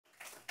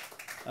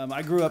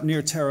I grew up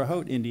near Terre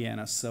Haute,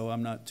 Indiana, so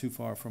I'm not too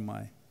far from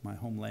my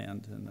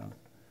homeland. And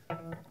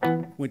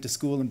went to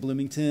school in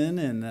Bloomington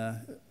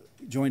and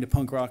joined a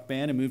punk rock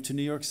band and moved to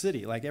New York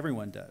City, like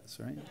everyone does,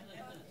 right?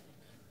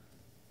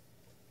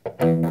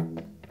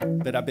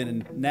 But I've been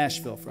in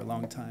Nashville for a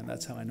long time.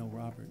 That's how I know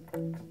Robert.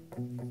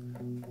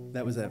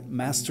 That was a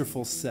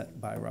masterful set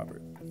by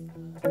Robert.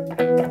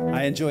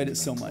 I enjoyed it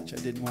so much, I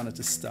didn't want it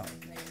to stop.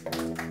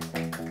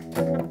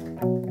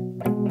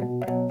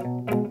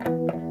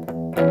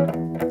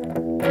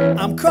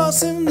 I'm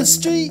crossing the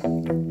street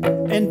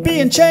and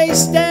being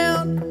chased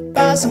down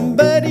by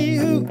somebody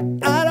who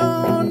I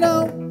don't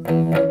know.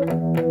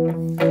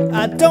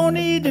 I don't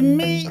need to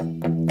meet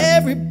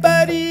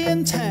everybody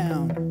in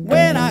town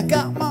when I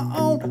got my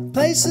own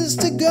places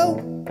to go.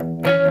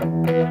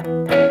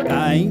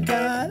 I ain't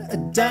got a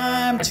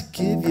dime to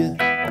give you,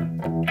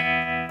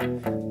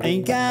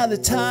 ain't got the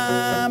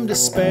time to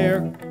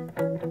spare.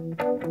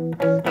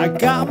 I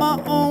got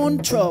my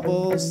own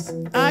troubles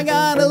I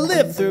gotta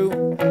live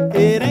through.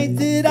 It ain't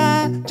that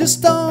I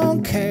just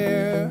don't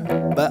care,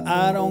 but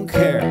I don't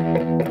care.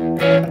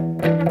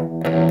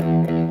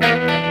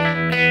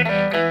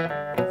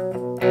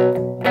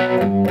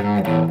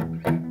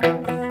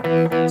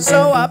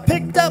 So I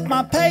picked up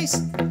my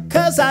pace,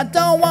 'cause I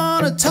don't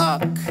wanna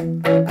talk.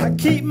 I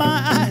keep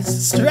my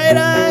eyes straight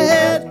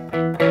ahead.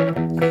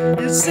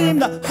 It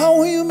seemed the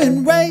whole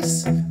human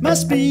race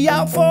must be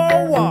out for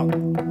a walk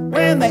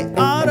when they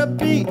ought to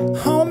be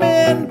home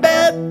in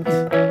bed.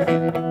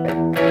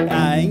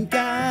 I ain't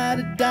got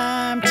a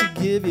dime to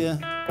give you,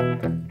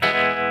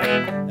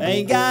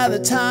 ain't got the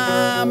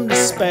time to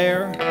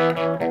spare.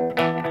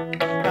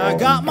 I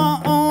got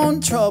my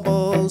own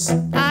troubles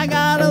I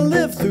gotta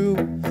live through.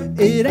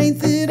 It ain't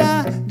that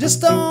I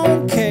just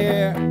don't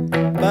care,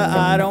 but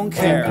I don't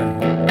care.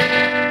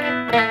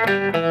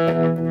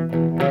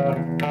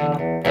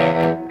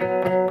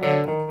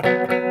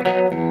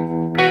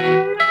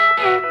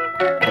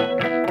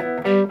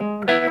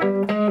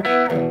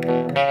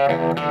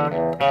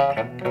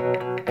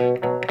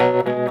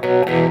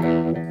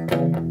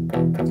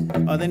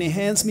 Oh, then he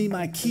hands me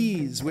my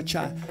keys, which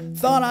I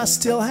thought I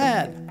still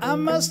had. I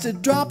must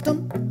have dropped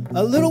them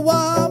a little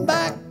while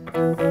back.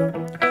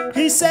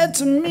 He said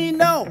to me,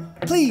 no,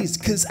 please,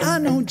 'cause I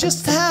know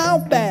just how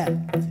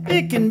bad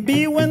it can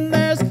be when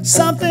there's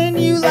something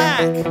you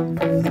lack.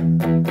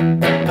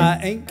 I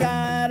ain't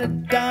got a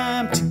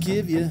dime to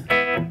give you,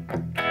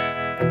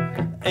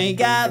 ain't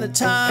got the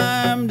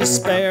time to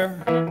spare.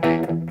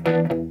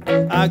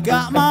 I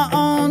got my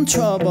own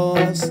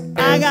troubles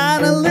I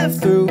gotta live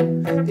through.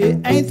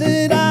 It ain't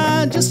that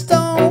I just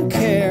don't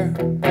care,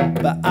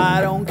 but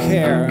I don't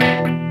care.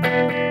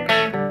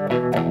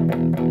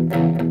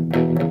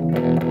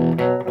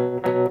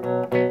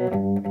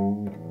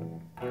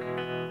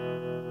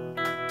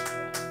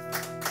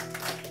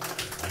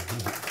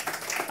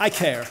 I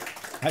care.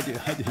 I do.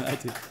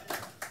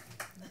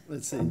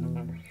 Let's see.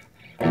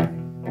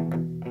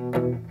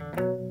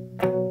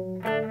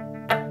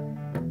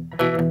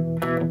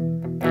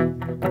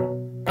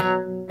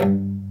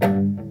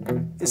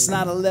 It's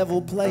not a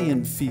level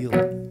playing field.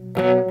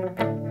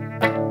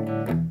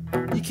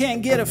 You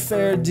can't get a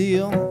fair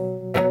deal.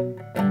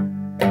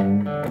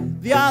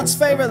 The odds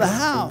favor the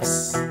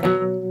house.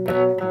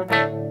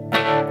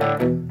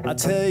 I'll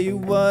tell you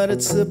what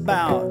it's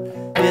about.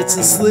 It's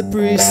a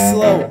slippery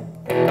slope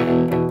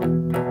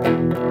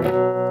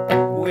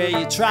where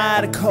you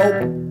try to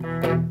cope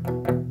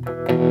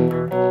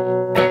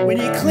when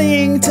you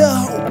cling to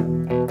hope.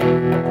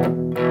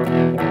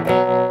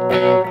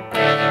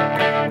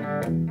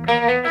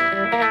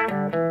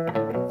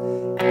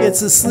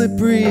 It's a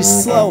slippery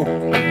slope.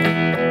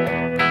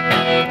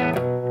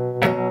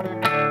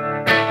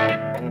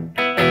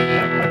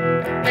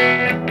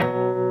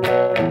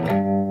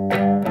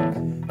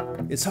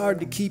 It's hard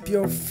to keep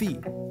your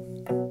feet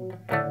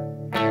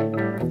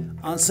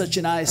on such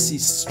an icy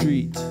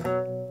street.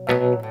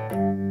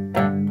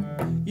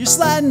 You're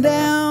sliding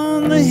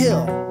down the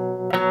hill.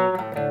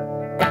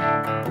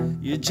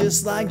 You're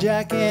just like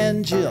Jack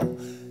and Jill.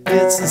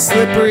 It's a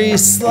slippery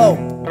slope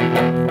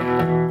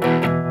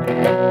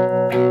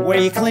where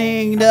you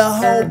cling to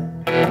hope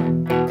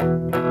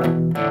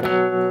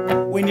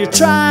when you're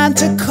trying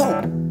to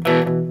cope.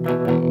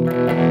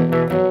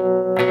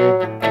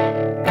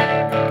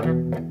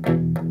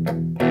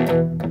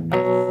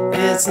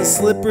 It's a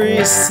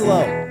slippery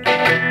slope.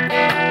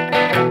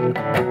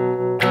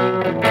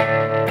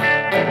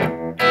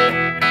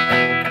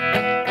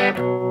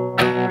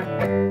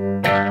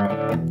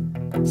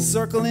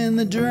 Circle in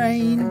the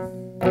drain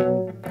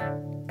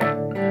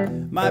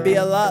might be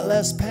a lot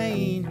less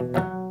pain.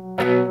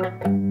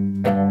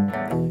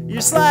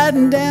 You're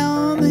sliding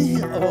down the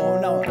hill. Oh,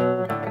 no.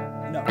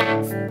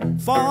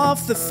 Fall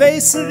off the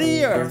face of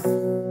the earth.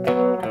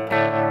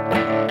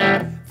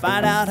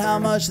 Find out how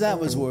much that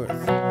was worth.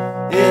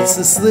 It's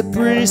a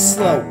slippery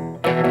slope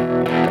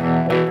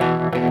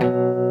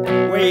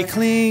where you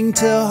cling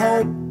to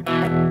hope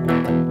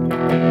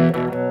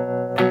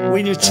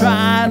when you're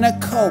trying to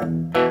cope.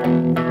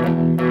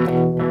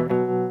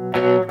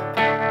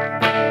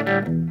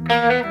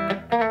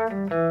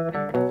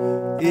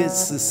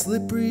 It's a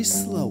slippery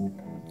slope.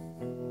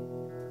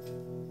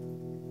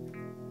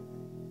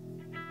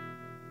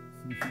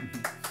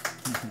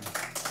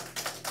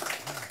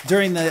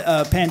 During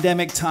the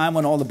pandemic time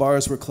when all the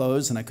bars were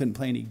closed and I couldn't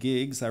play any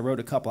gigs, I wrote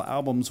a couple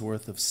albums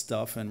worth of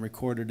stuff and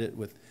recorded it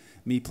with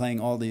me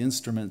playing all the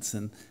instruments,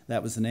 and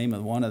that was the name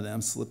of one of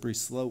them, Slippery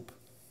Slope.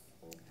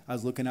 I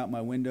was looking out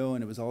my window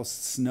and it was all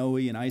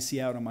snowy and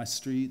icy out on my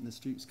street, and the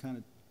street was kind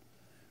of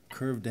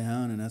curved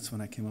down, and that's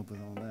when I came up with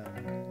all that.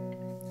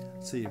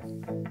 Let's see.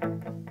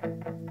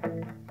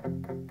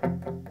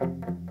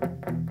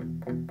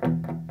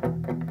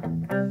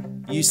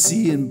 You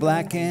see in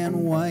black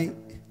and white,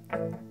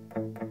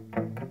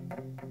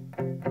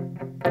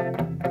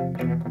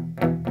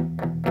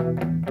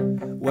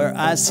 where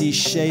I see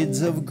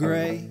shades of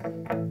gray.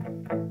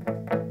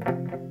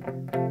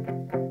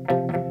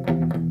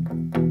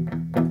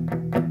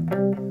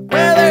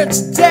 Whether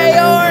it's day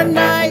or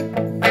night,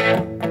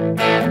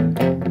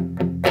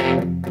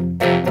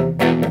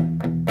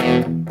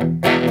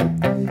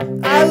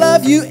 I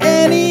love you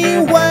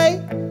anyway.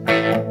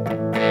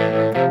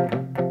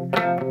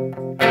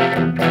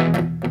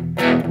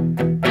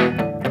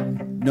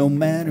 No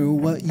matter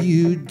what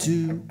you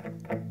do.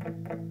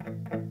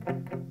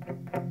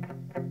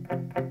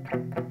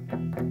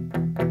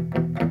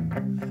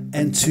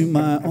 And to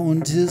my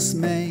own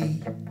dismay,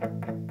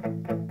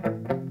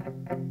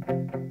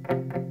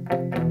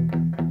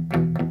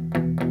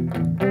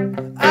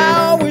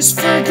 I always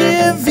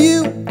forgive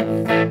you.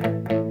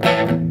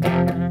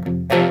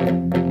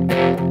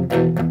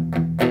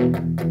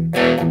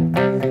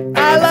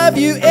 I love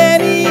you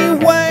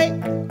anyway.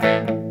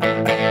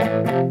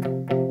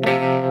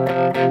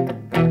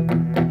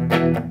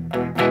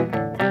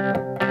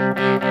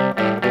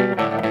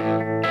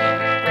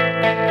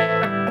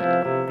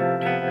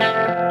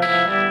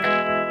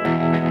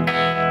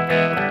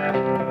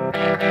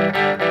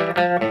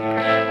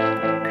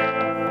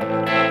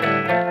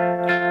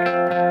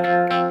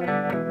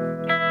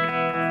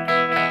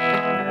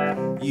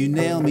 You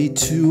nail me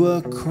to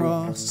a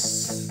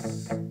cross,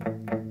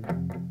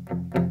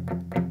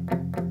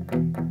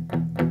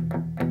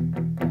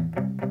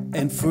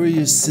 and for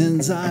your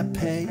sins I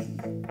pay.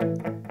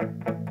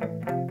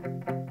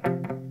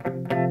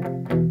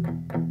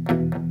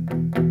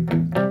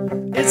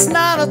 It's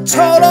not a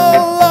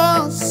total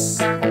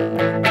loss.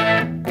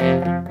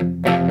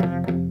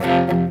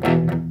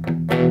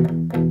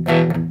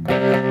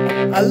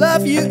 I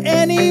love you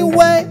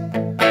anyway.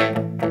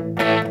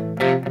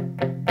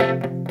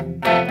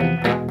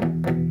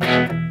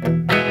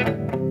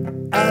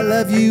 I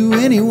love you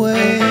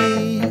anyway.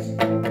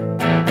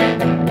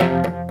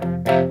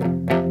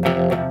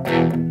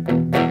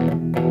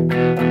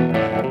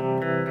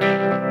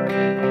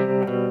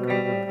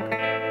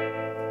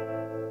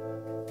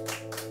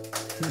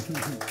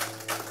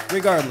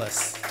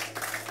 Regardless.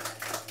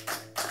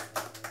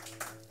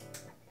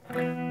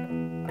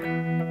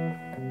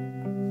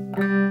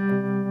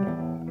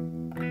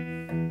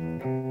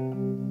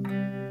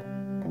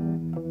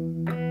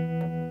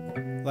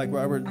 Like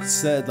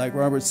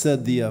Robert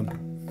said, the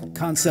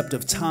concept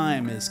of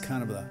time is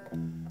kind of a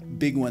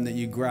big one that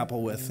you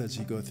grapple with as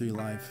you go through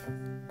life.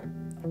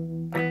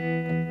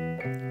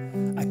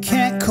 I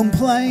can't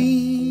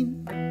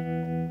complain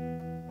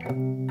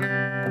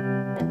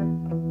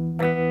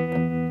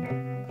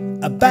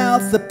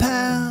about the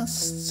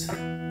past,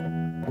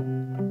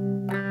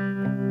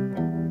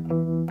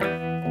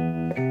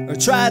 or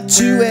try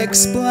to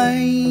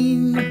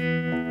explain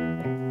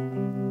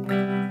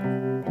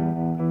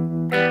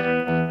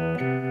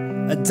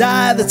a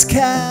die that's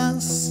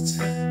cast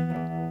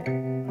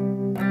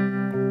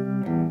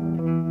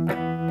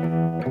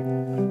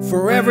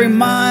for every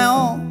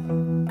mile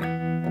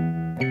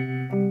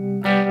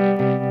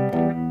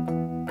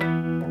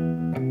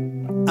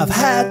I've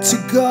had to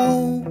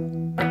go.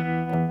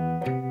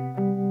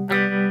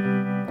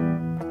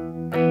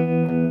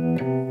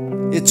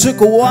 It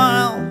took a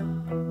while,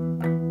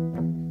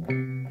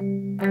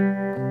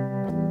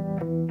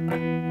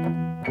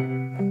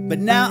 but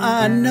now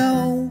I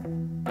know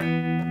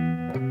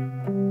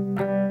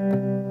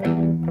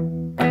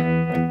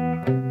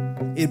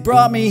it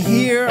brought me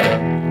here.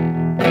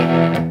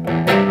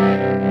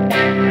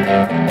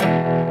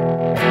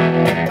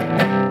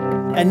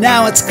 And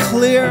now it's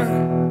clear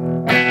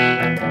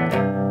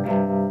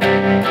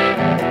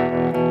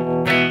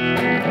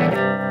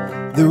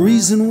the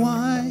reason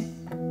why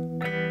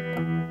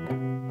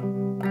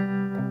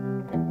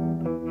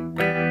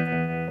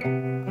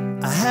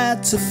I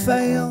had to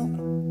fail.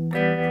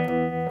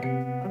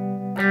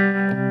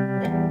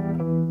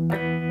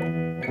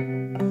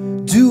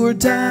 Do or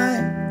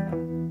die.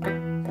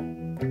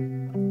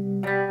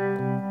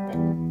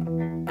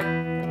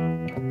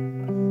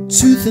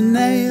 Tooth and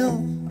nail.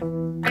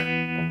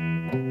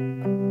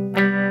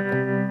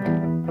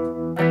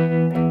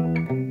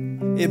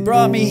 It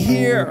brought me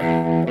here.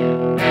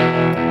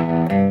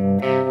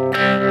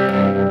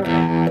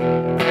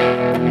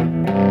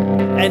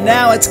 And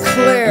now it's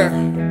clear.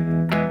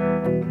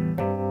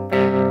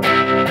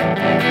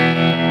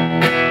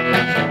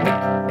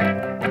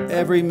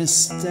 every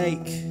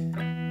mistake,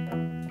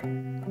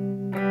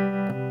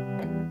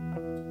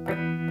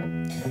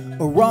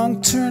 a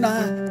wrong turn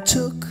I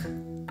took.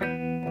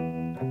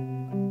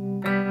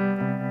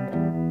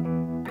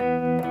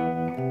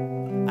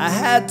 I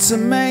had to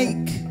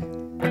make.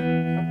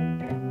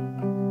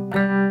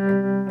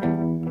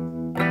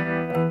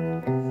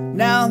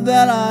 Now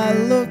that I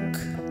look,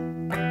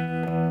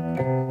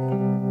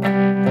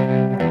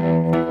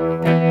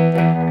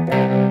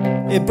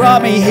 it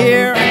brought me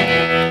here.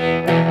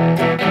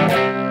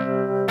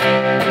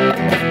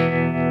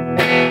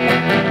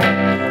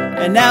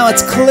 And now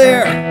it's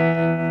clear.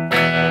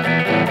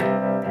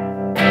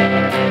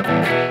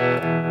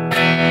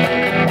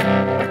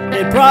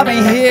 It brought me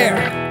here.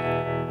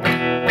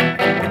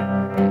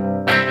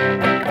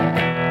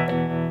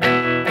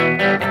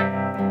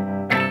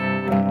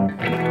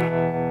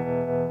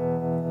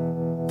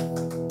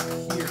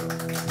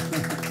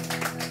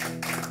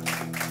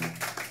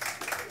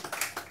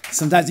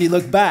 Sometimes you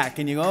look back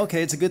and you go,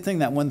 okay, it's a good thing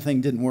that one thing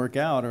didn't work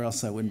out, or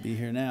else I wouldn't be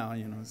here now,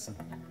 you know. So.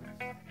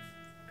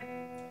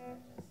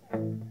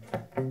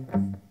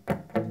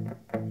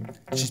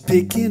 She's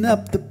picking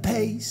up the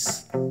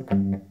pace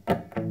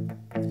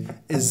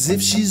as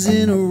if she's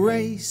in a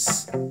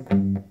race,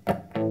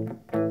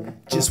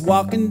 just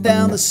walking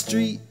down the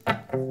street.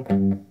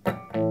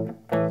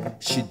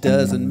 She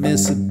doesn't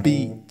miss a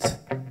beat.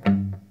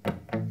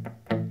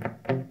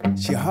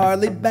 She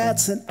hardly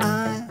bats an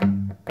eye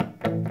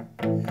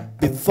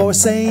before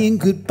saying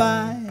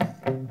goodbye.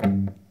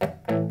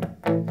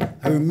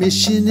 Her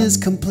mission is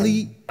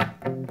complete.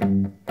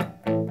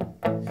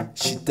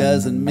 She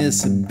doesn't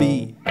miss a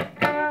beat.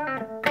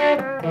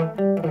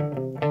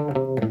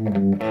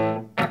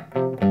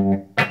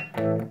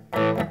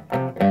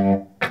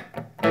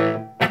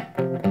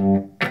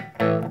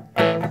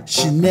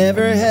 She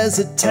never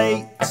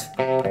hesitates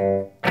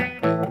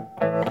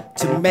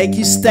to make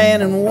you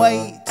stand and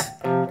wait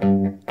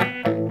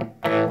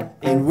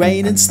in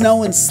rain and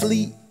snow and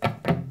sleet.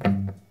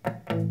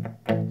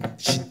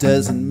 She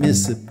doesn't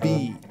miss a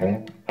beat.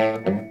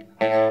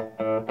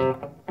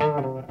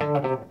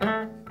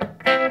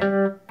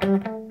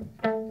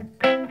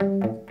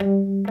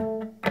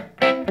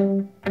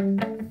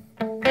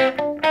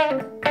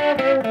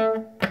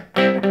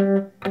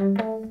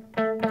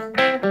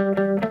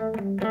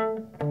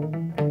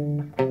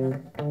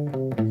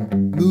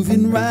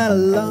 Moving right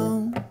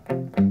along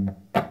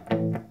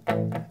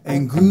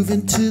and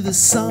grooving to the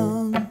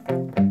song.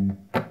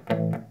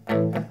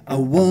 A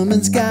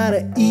woman's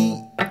gotta eat.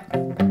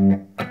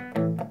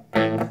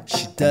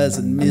 She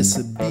doesn't miss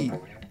a beat.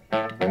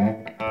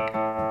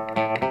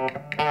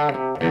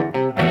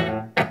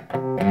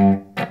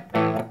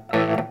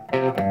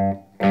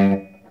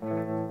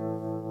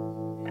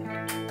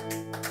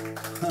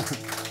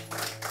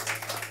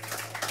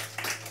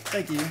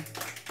 Thank you.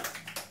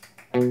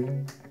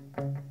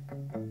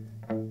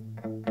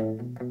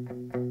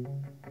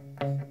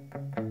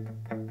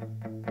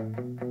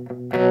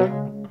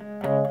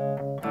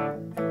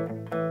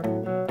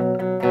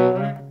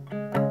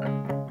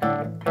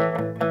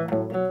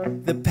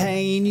 The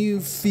pain you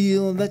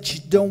feel that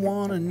you don't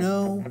want to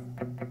know.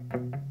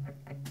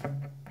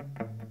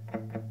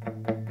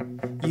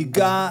 You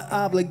got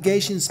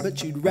obligations,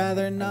 but you'd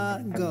rather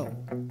not go.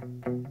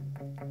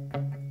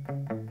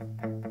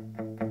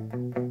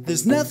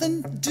 There's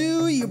nothing to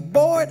do, you're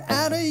bored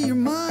out of your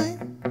mind.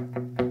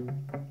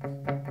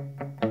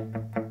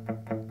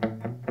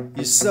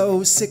 You're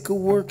so sick of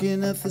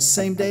working at the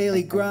same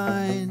daily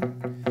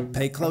grind.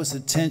 Pay close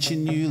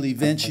attention, you'll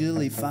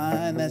eventually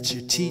find that's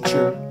your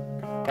teacher.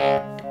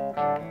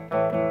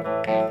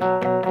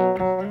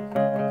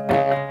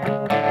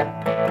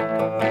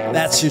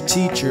 That's your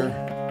teacher.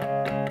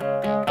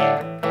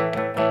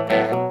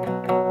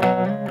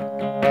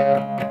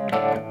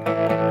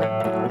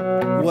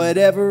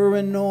 Whatever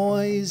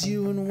annoys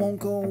you and won't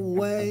go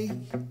away,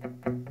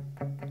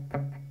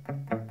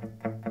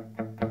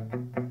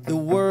 the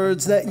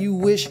words that you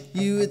wish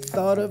you had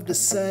thought of to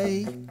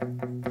say,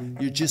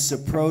 you're just a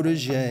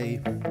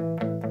protege,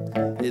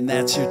 and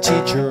that's your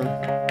teacher.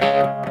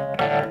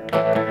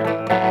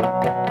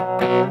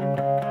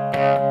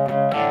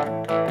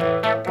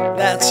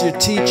 That's your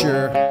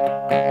teacher.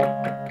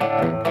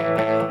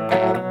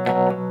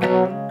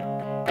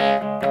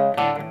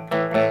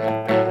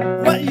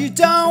 What you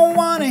don't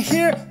want to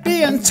hear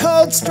being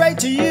told straight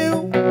to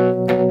you.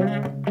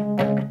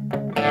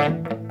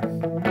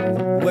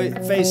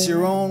 Wait, face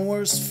your own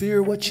worst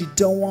fear, what you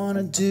don't want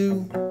to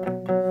do.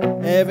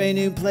 Every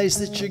new place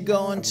that you're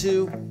going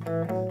to,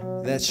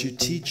 that's your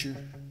teacher.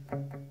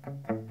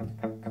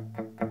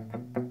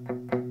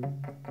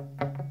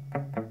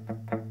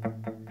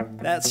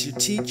 That's your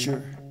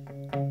teacher.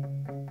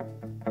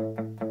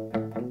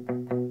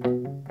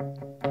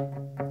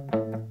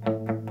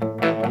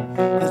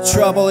 The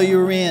trouble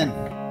you're in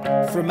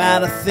from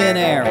out of thin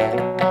air,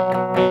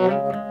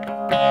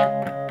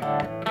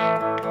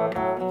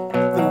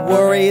 the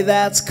worry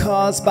that's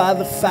caused by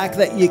the fact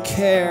that you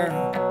care,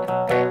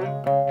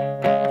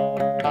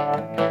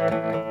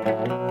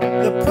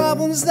 the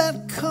problems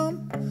that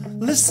come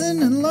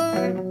listen and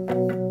learn.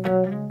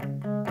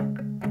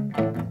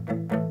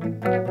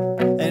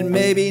 And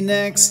maybe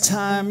next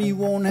time you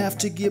won't have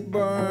to get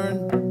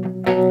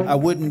burned. I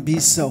wouldn't be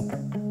so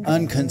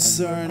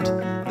unconcerned.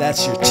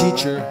 That's your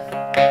teacher.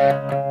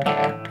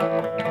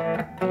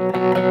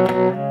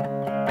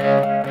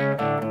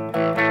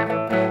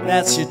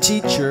 That's your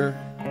teacher.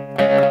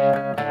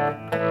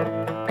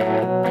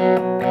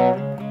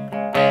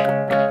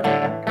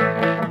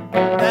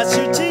 That's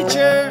your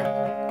teacher.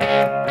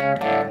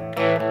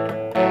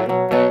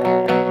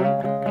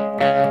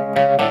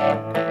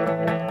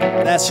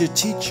 That's your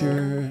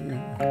teacher.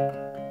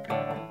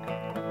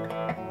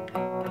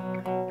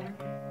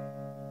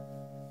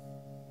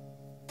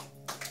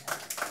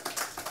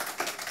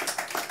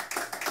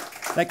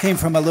 That came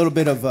from a little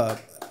bit of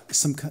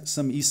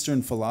some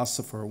Eastern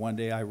philosopher. One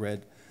day I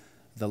read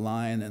the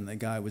line, and the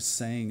guy was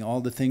saying,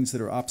 all the things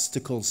that are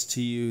obstacles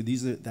to you,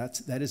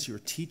 that is your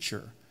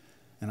teacher.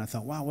 And I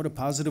thought, wow, what a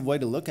positive way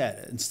to look at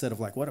it, instead of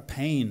like, what a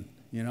pain.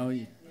 You know,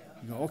 you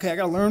go, okay, I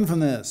got to learn from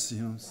this.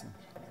 You know. So.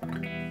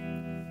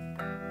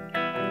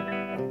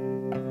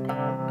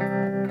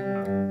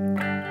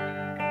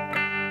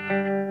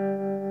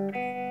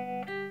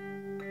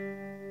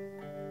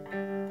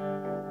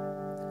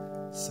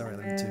 Sorry,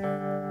 let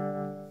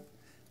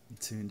me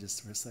tune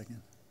just for a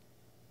second.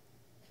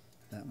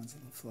 That one's a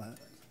little flat.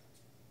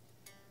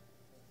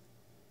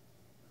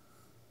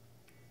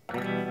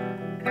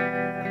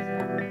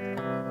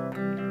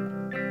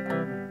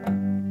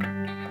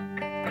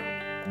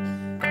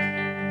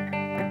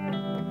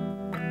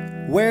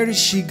 Where does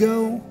she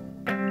go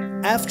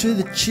after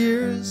the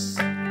cheers?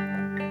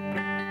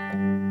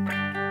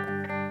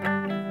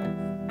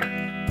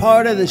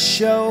 Part of the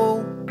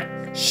show,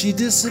 she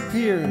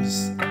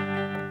disappears.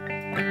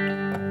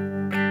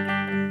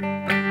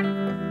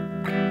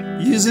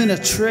 Using a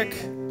trick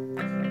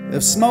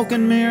of smoke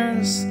and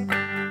mirrors.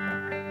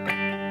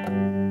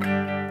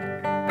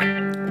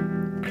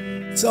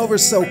 It's over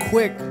so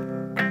quick,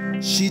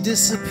 she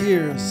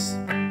disappears.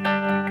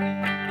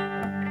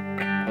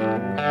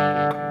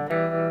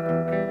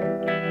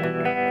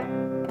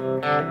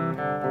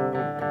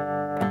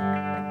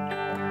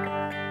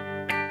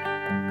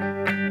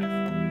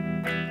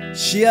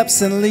 She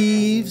ups and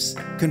leaves,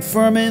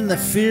 confirming the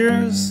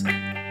fears.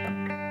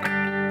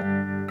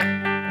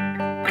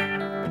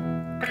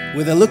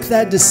 With a look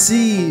that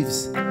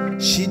deceives,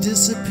 she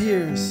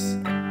disappears.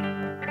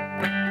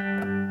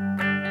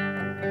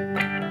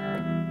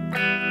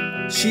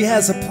 She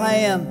has a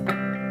plan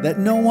that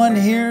no one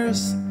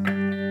hears.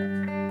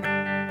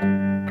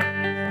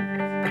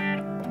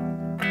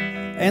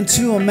 And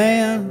to a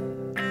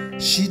man,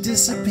 she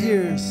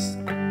disappears.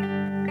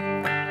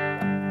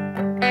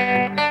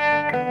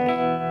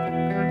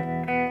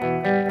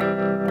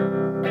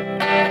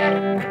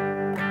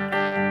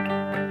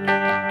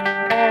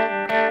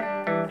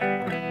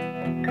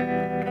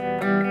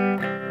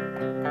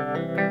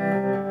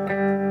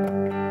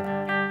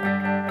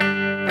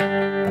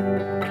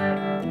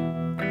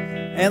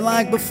 And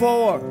like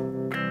before,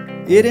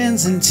 it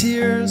ends in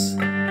tears.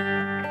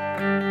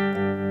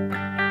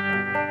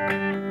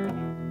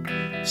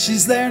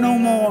 She's there no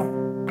more,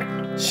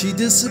 she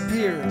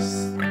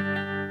disappears.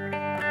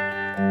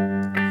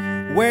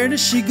 Where does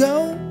she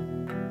go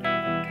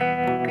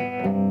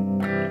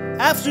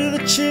after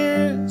the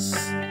cheers?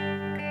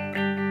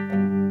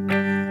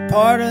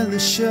 Part of the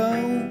show,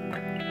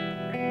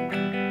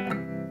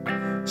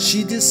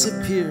 she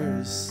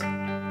disappears.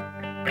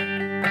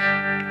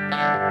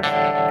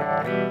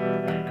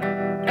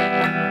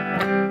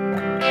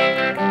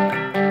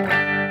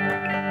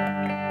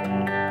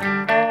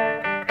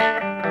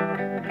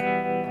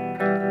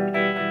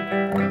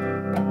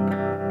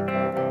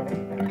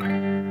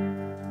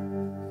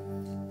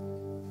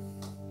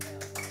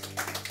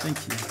 Thank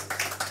you.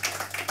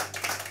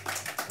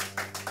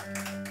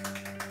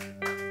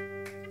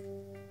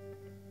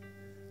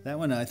 That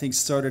one, I think,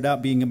 started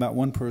out being about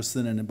one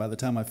person, and by the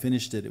time I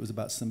finished it, it was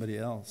about somebody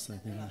else. I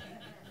think.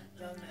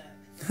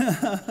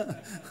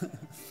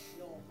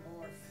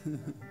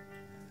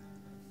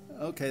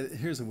 Okay,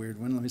 here's a weird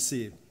one. Let me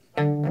see.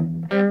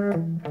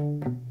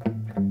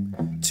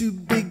 Too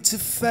big to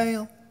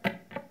fail.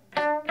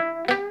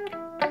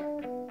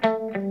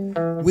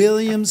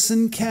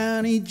 Williamson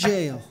County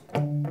Jail.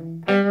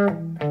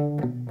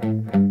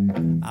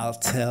 I'll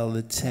tell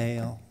the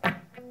tale.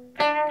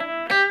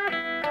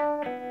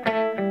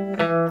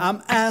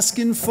 I'm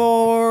asking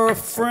for a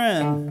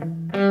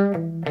friend.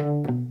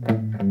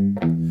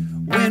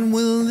 When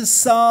will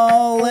this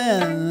all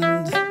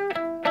end?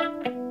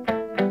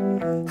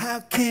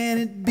 How can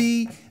it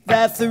be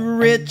that the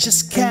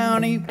richest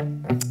county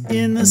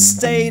in the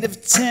state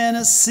of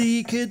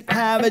Tennessee could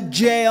have a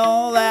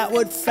jail that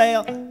would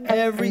fail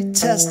every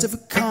test of a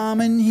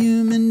common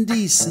human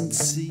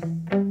decency?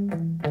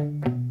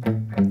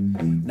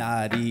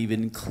 Not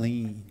even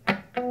clean.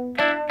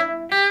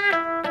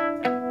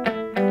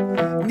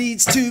 Need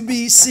needs to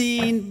be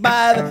seen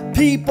by the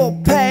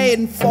people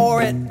paying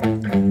for it.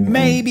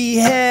 Maybe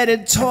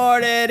headed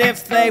toward it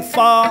if they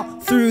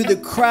fall through the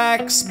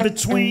cracks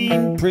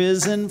between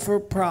prison for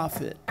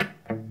profit.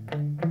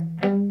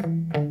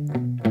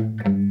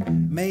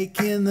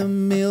 Making the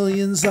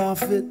millions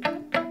off it.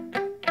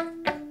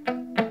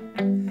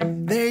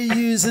 They're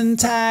using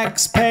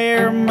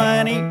taxpayer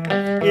money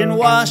in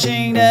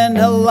Washington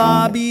to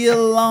lobby a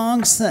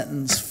long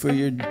sentence for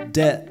your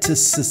debt to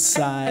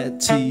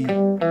society.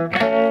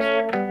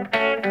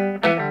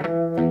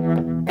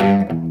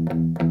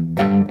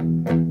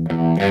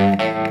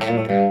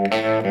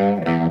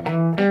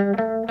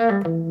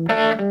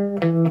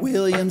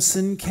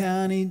 Williamson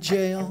County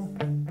Jail.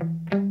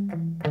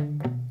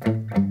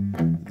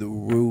 The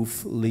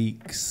roof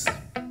leaks.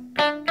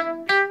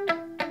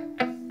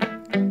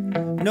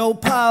 No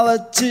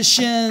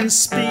politician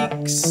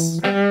speaks.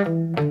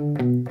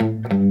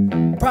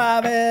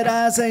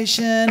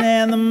 Privatization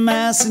and the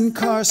mass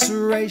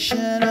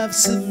incarceration of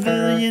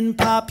civilian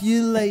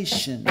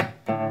population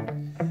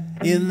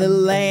in the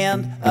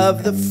land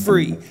of the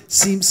free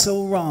seems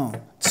so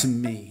wrong to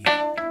me.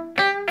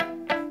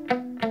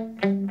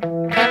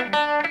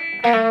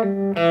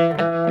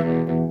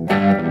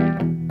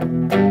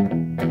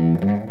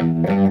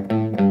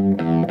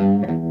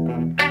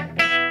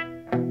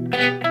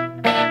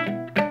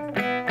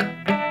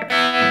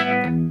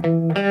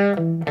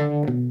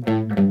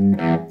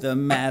 The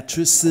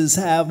mattresses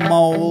have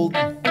mold.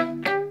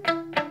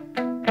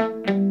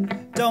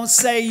 Don't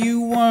say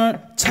you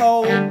weren't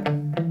told.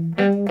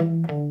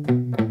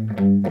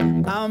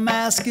 I'm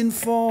asking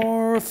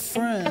for a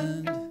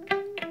friend.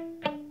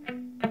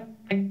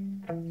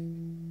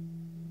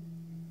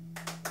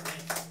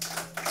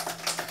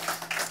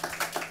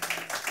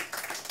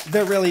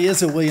 There really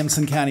is a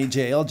Williamson County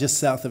Jail just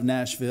south of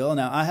Nashville.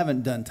 Now, I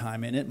haven't done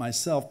time in it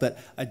myself, but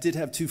I did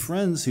have two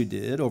friends who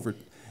did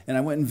and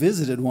I went and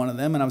visited one of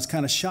them, and I was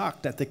kind of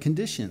shocked at the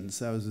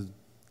conditions. I was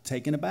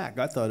taken aback.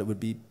 I thought it would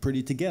be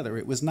pretty together.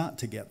 It was not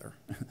together.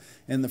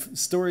 And the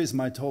stories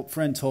my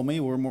friend told me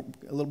were a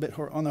little bit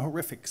on the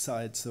horrific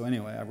side. So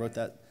anyway, I wrote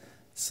that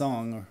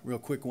song real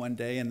quick one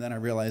day, and then I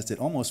realized it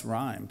almost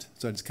rhymed,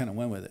 so I just kind of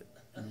went with it.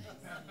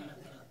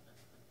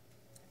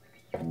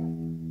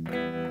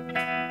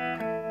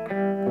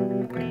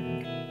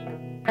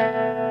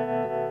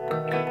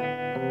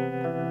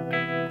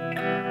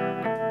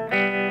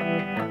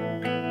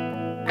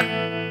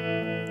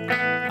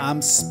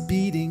 I'm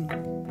speeding,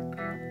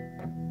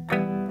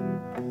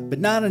 but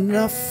not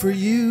enough for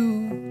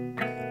you.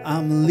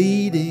 I'm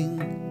leading,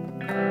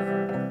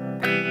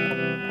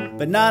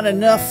 but not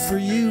enough for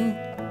you.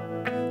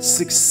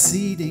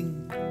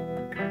 Succeeding,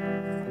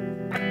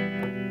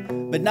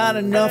 but not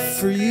enough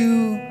for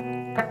you.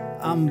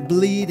 I'm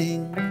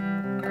bleeding,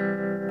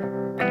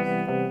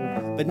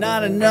 but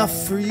not enough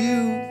for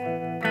you.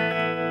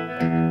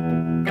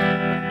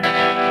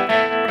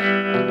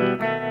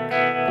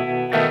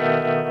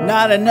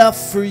 Not enough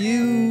for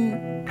you.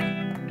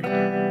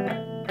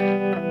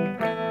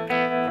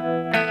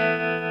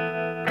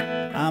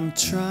 I'm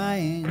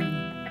trying,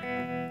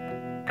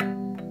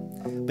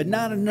 but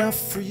not enough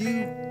for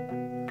you.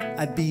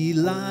 I'd be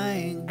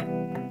lying,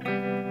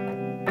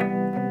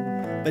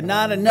 but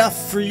not enough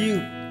for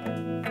you.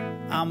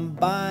 I'm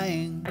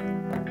buying,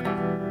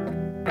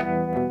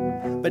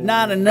 but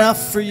not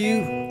enough for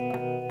you.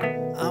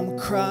 I'm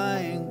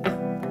crying,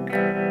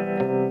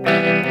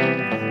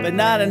 but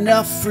not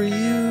enough for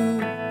you.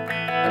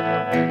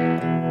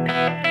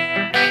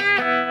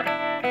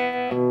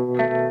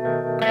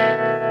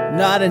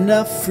 Not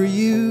enough for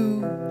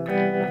you.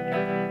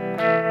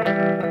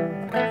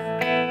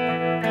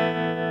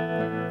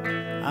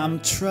 I'm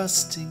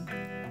trusting,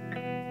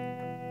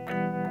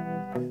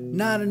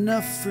 not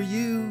enough for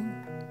you.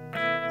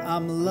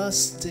 I'm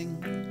lusting,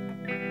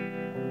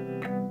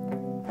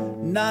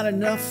 not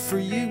enough for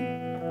you.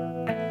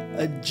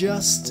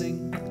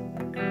 Adjusting,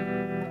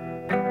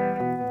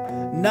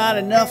 not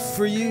enough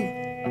for you.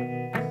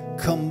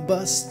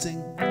 Combusting,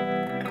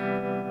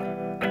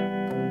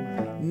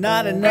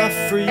 not enough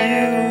for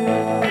you.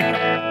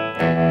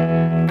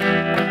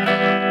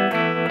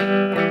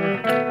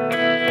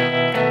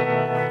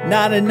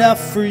 Not enough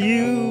for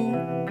you.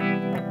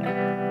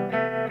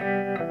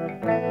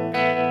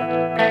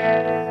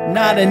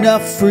 Not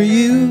enough for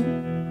you.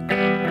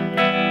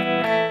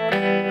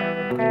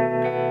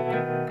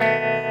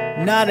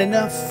 Not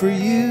enough for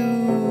you.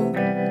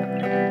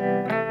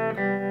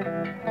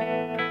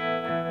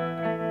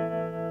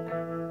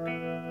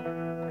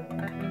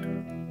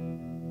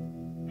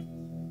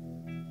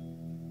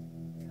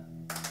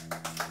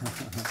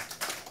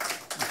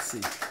 Let's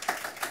see.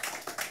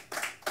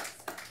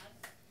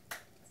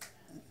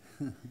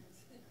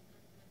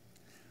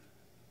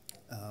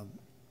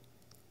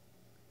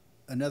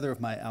 Another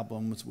of my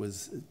albums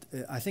was,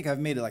 I think I've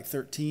made it like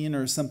 13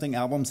 or something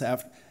albums.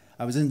 After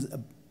I was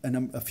in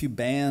a few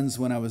bands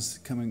when I was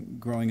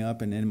growing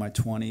up and in my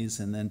 20s,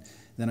 and then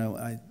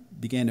I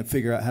began to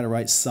figure out how to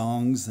write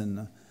songs,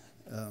 and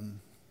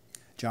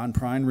John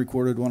Prine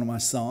recorded one of my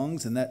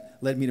songs, and that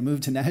led me to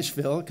move to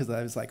Nashville because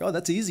I was like, oh,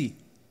 that's easy.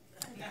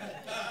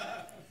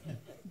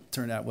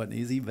 Turned out it wasn't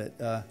easy, but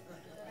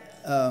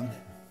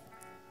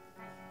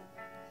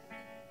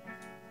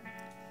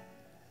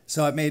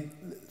so I've made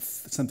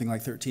something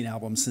like 13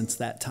 albums since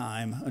that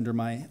time under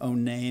my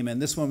own name,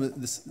 and this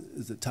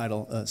is the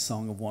title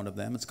song of one of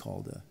them. It's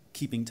called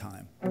Keeping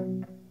Time. Let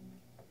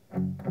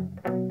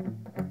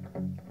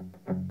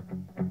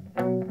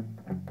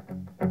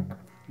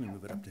me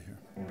move it up to here.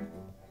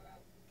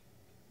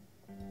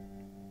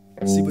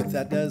 See what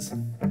that does?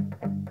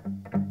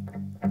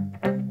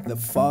 The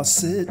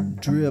faucet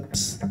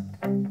drips,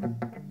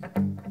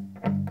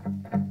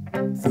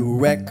 the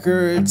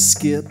record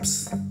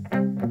skips.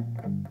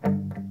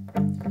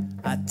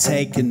 I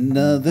take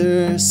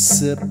another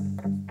sip,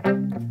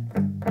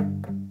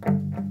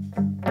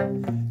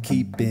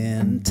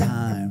 keeping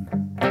time.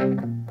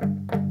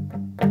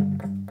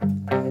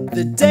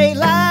 The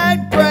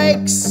daylight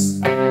breaks,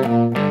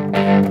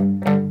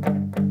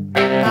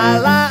 I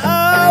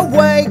lie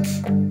awake.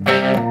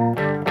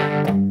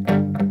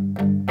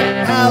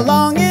 How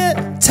long it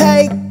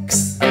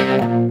takes,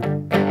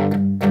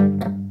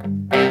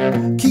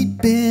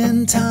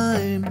 keeping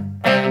time.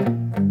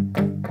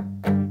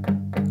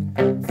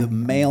 The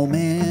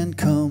mailman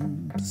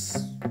comes,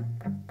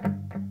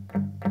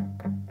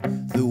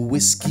 the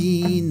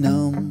whiskey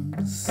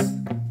numbs,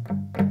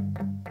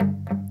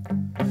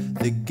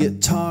 the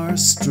guitar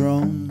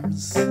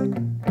strums,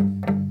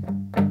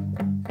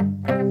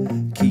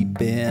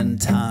 keeping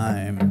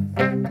time.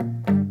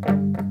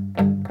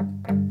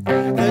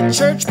 The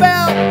church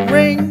bell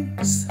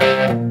rings, the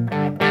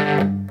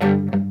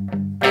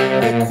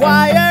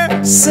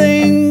choir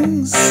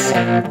sings.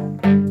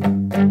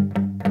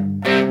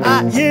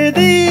 I hear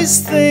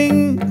these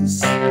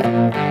things,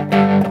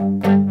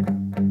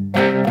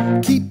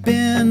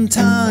 keeping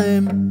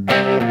time,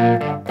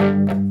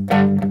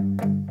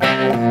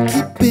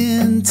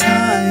 keeping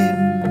time.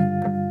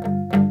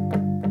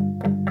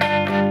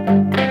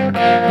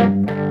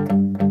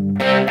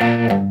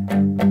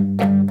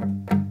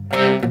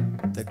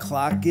 The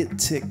clock, it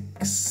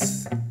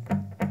ticks,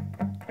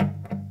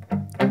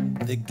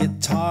 the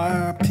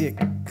guitar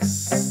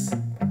picks,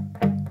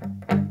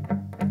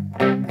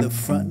 the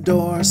front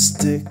door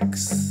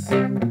sticks,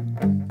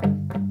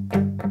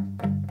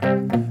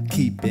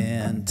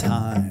 keeping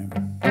time.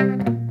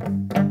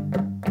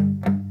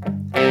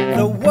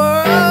 The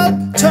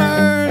world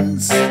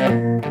turns,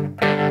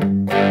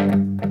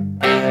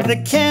 the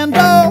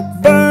candle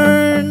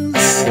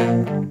burns,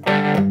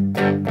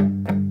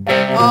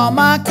 all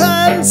my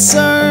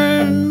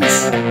concerns,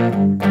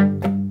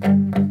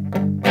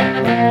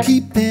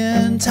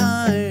 keeping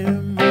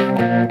time,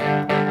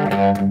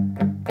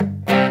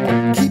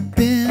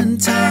 keeping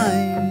time.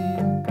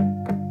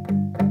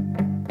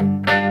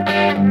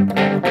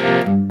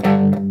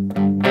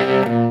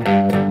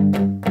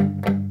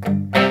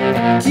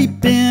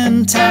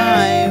 Keeping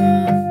time.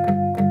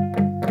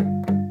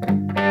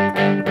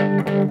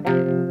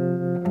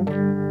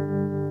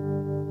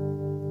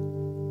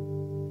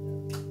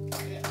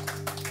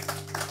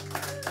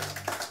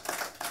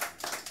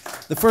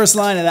 The first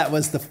line of that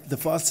was the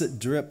faucet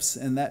drips,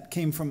 and that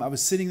came from, I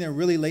was sitting there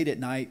really late at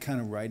night kind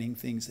of writing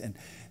things, and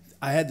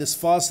I had this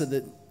faucet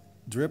that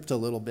dripped a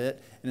little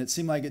bit, and it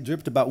seemed like it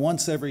dripped about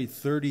once every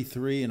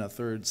 33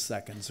 1/3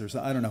 seconds or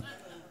so, I don't know.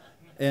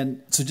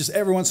 And so just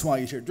every once in a while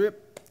you hear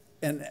drip,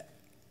 and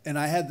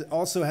I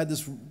also had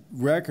this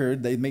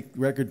record. They make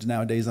records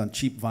nowadays on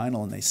cheap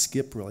vinyl, and they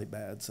skip really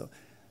bad, so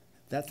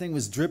that thing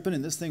was dripping,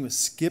 and this thing was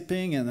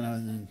skipping, and then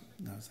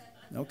I was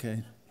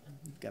okay,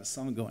 got a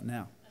song going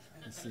now.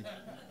 Let's see.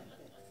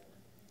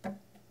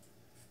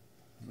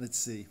 Let's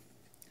see.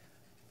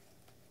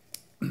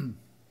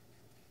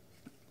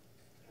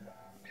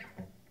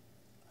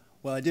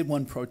 Well, I did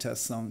one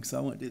protest song, so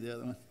I won't do the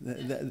other one.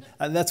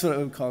 That's what I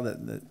would call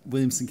that, the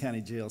Williamson County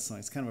Jail song.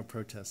 It's kind of a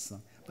protest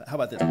song. But how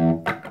about this?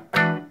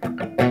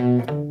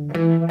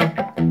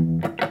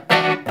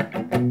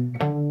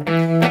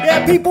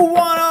 Yeah, people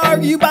want to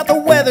argue about the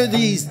weather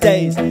these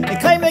days. They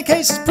claim the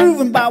case is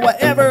proven by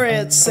whatever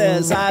it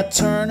says. I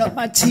turn up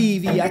my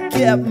TV, I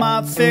get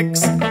my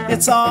fix.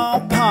 It's all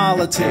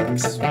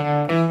politics.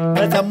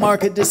 Let the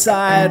market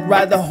decide,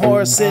 ride the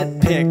horse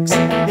it picks.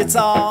 It's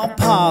all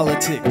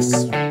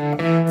politics.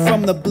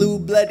 From the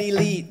blue-blood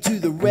elite to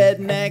the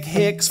redneck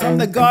hicks, from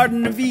the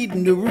Garden of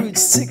Eden to Route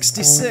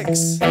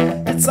 66.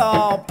 It's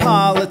all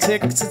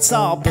politics, it's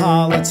all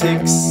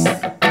politics.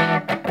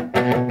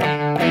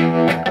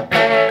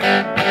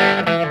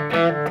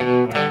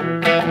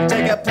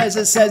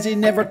 It says you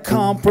never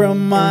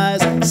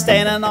compromise,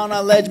 standing on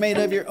a ledge made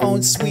of your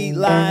own sweet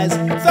lies.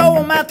 Throw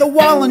them at the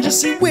wall and just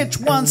see which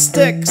one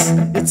sticks.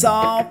 It's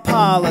all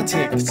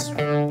politics.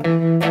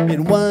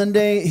 And one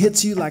day it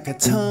hits you like a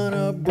ton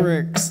of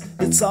bricks.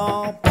 It's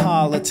all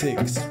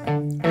politics.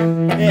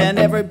 And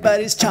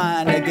everybody's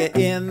trying to get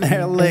in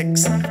their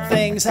licks.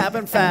 Things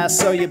happen fast,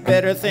 so you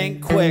better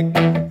think quick.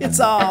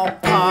 It's all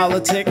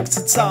politics,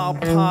 it's all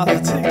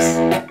politics.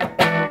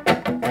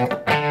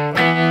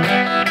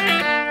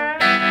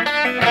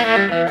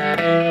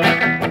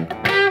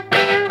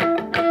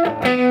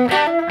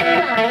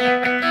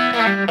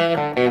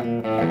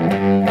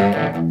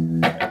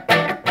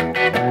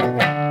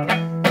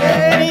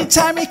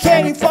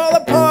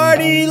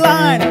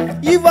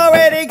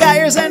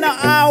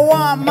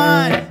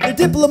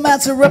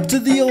 Diplomats are up to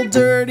the old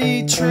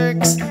dirty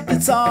tricks.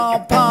 It's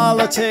all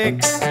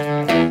politics.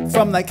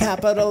 From the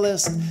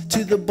capitalists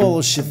to the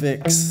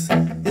Bolsheviks,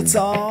 it's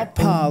all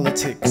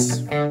politics.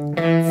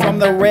 From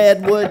the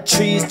redwood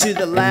trees to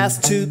the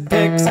last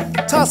toothpicks,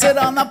 toss it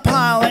on the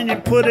pile and you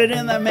put it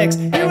in the mix.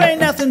 You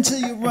ain't nothing till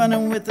you're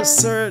running with a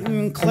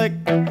certain clique.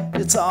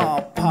 It's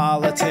all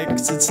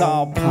politics, it's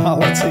all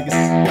politics.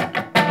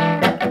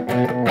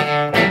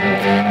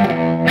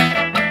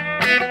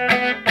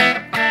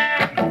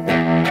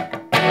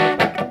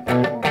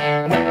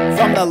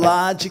 From the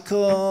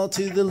logical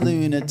to the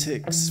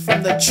lunatics,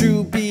 from the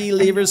true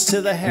believers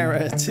to the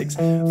heretics,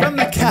 from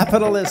the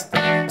capitalists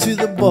to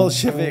the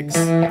Bolsheviks,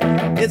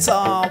 it's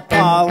all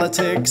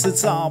politics,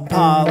 it's all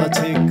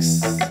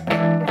politics.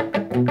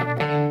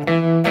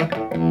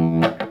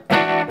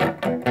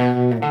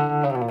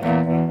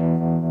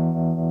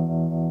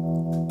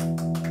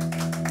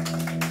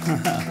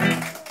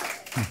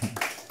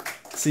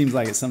 Seems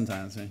like it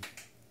sometimes, right?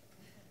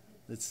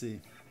 Let's see.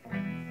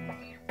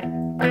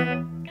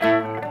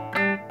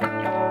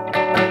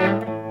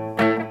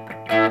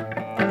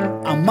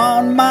 I'm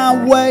on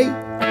my way,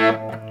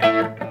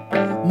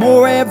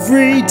 more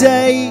every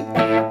day.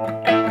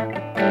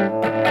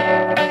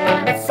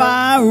 If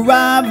I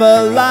arrive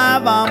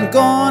alive, I'm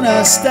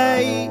gonna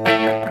stay.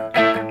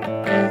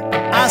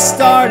 I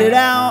started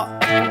out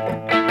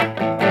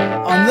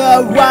on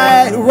the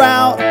right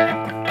route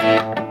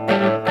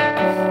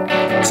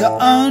to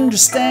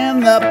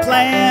understand the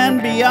plan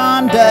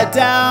beyond a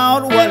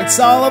doubt, what it's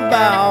all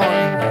about.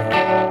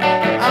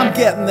 I'm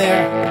getting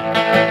there.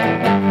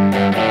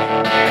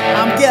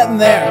 I'm getting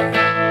there.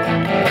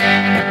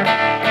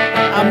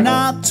 I'm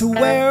not to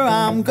where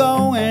I'm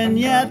going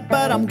yet,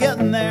 but I'm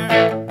getting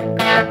there.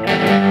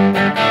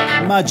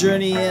 My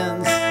journey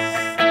ends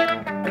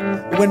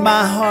when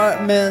my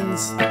heart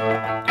mends.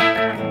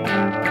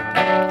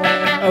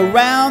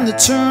 Around the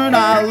turn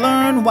I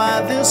learn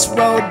why this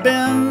road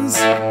bends.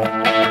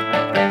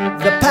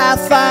 The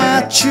path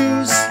I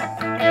choose,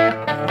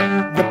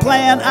 the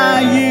plan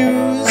I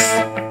use,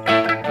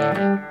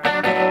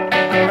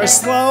 are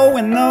slow,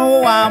 and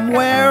though I'm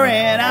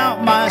wearing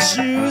out my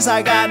shoes,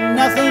 I got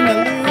nothing to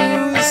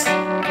lose.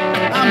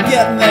 I'm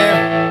getting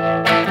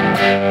there.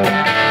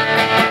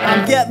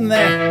 I'm getting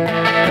there.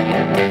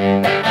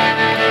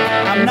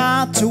 I'm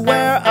not to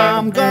where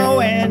I'm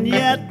going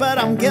yet, but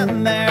I'm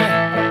getting there.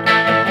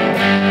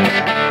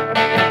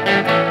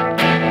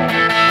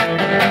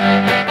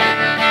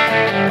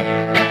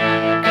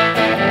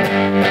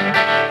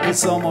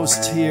 It's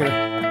almost here.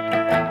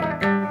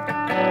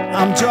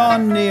 I'm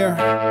drawing near.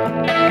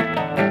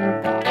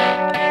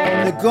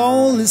 The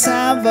goal is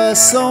have a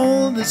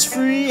soul that's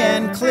free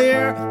and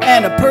clear,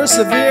 and to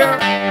persevere.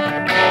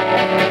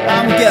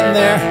 I'm getting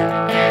there.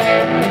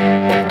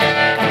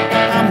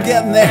 I'm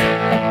getting there.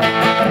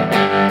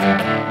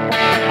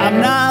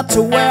 I'm not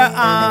to where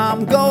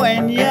I'm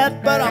going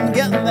yet, but I'm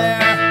getting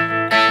there.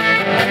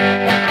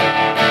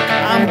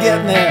 I'm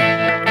getting there.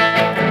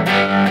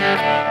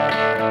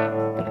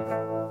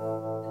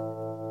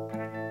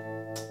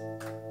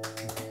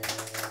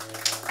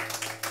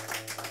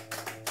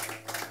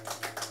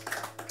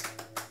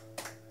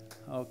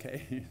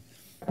 Okay.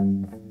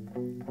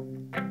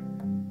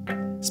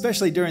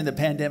 Especially during the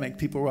pandemic,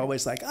 people were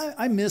always like,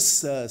 I miss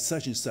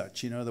such and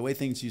such, you know, the way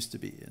things used to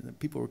be. And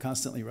people were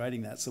constantly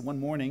writing that. So one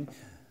morning,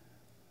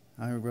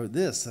 I wrote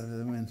this. I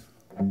went,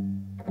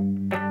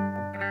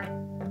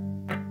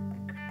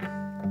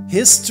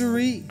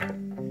 history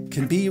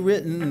can be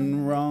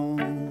written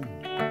wrong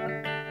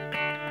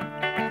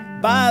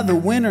by the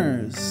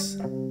winners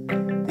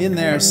in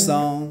their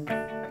song.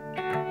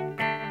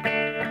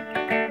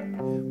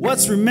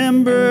 What's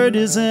remembered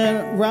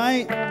isn't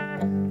right,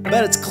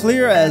 but it's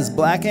clear as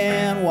black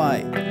and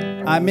white.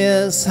 I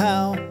miss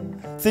how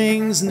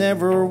things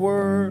never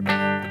were.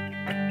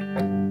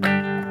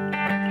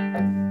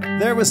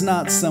 There was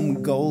not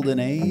some golden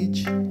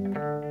age.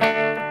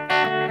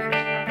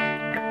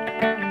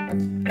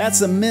 That's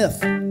a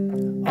myth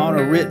on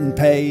a written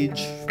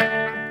page.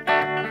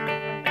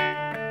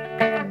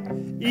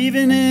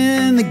 Even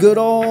in the good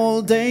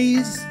old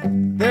days,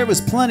 there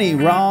was plenty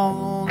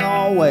wrong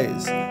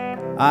always.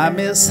 I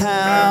miss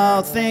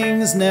how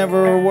things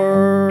never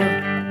were.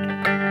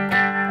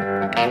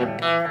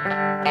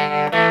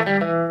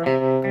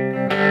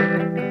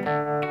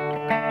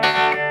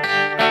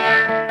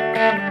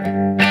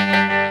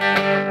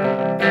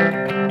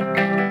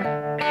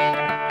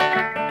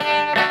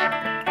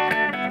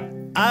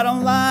 I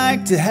don't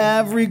like to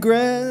have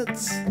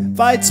regrets,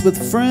 fights with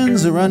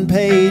friends or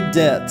unpaid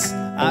debts.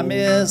 I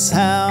miss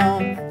how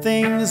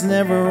things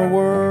never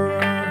were.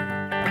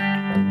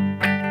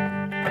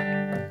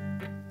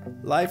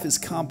 Life is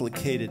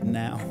complicated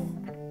now.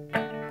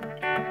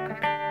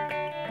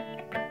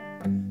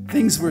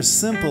 Things were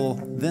simple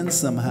then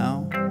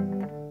somehow.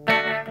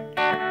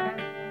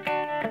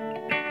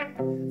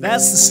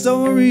 That's the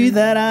story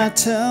that I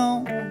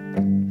tell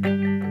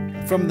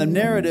from the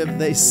narrative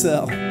they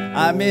sell.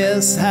 I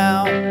miss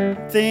how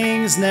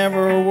things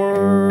never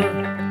were.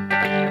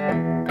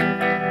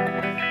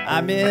 I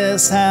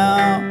miss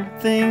how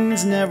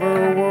things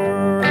never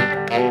were.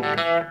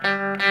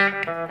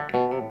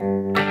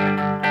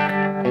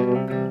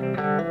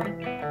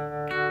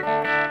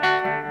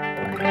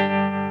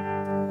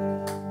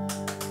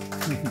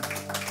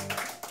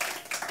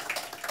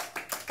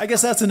 I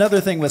guess that's another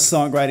thing with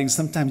songwriting.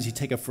 Sometimes you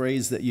take a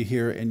phrase that you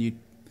hear and you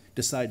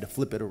decide to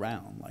flip it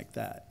around like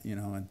that, you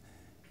know, and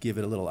give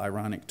it a little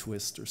ironic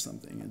twist or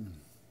something.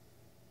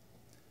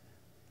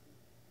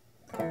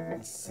 And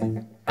let's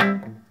see.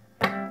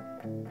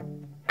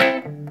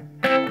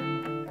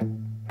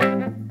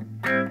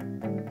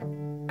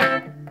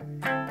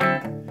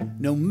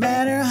 No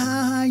matter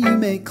how high you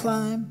may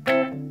climb,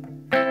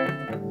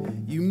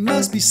 you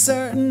must be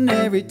certain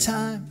every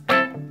time.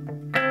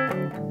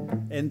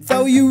 And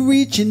though you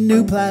reach a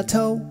new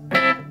plateau,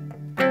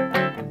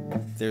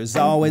 there's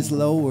always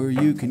lower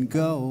you can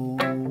go.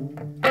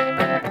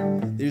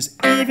 There's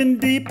even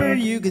deeper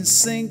you can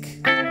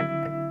sink,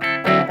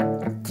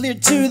 clear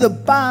to the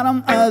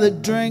bottom of the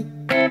drink.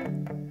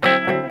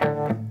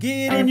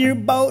 Get in your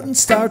boat and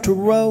start to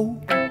row.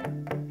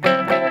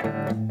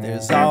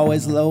 There's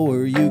always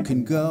lower you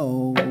can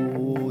go.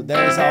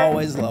 There's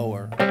always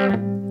lower.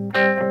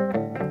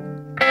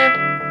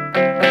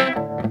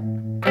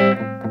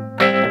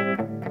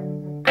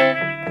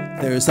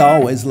 There's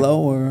always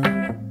lower.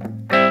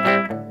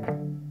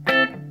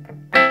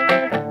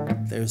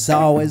 There's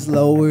always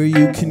lower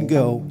you can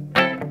go.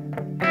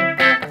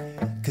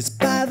 'Cause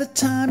by the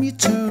time you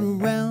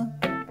turn around,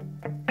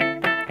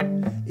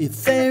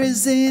 if there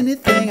is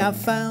anything I've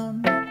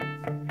found,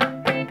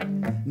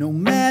 no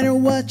matter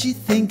what you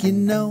think you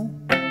know,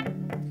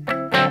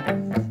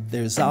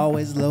 there's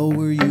always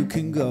lower you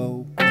can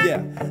go.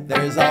 Yeah,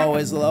 there's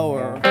always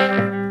lower.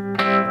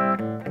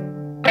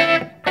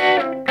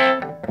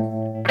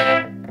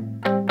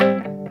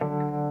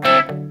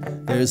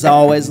 There's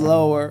always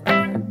lower.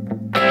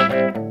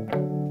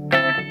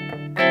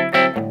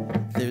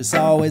 There's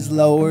always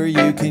lower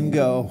you can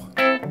go.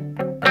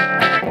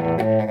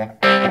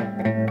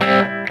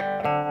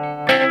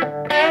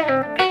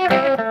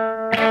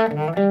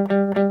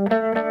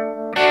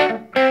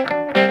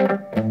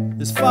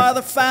 There's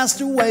farther,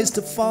 faster ways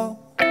to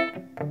fall,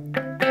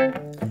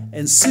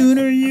 and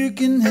sooner you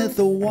can hit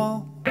the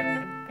wall.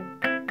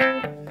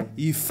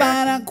 You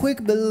find out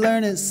quick but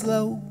learn it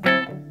slow.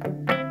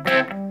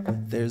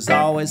 There's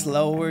always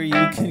lower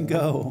you can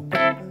go.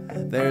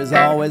 There's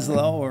always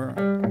lower.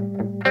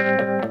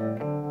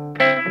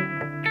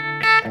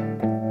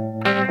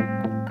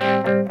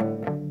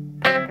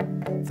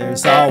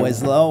 There's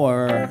always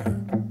lower.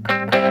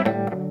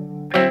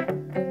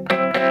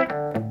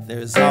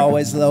 There's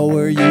always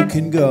lower you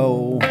can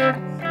go.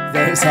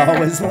 There's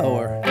always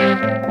lower.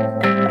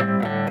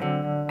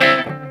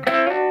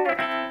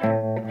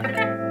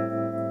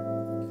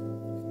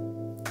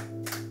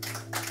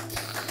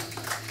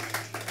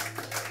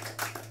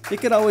 It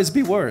could always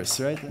be worse,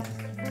 right?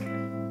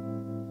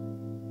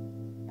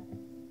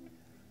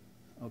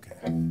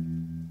 Okay.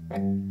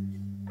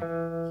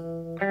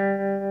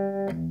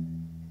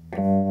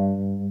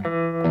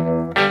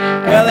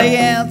 Well, the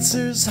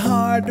answer's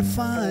hard to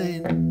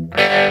find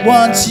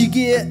once you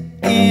get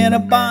in a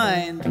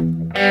bind,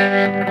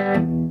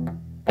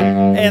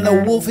 and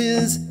the wolf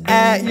is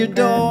at your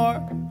door.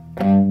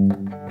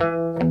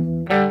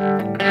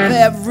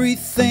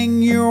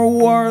 Everything you're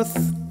worth,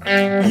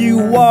 you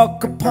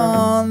walk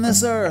upon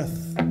this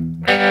earth.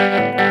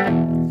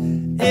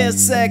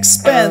 It's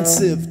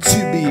expensive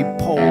to be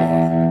poor,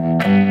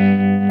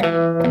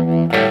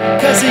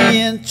 'cause the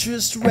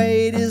interest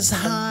rate is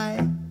high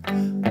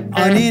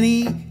on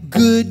any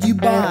good you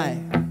buy.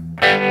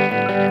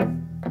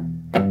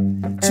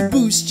 To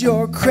boost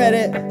your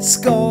credit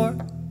score,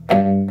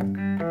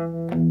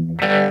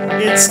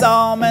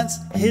 installments,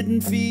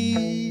 hidden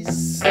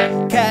fees,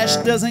 cash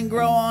doesn't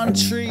grow on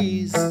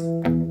trees.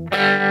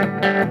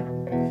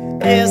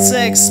 It's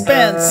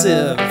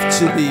expensive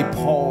to be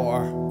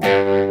poor.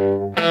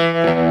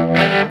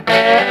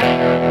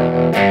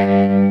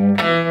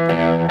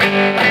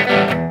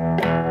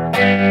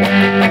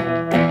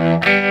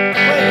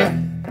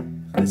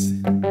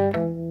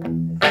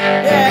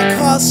 Yeah, it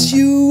costs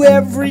you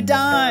every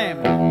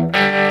dime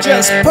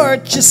just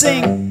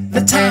purchasing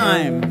the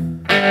time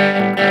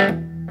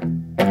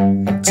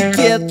to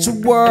get to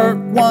work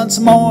once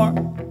more.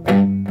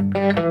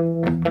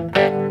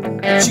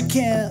 But you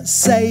can't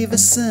save a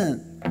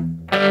cent.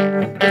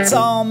 It's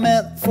all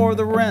meant for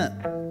the rent.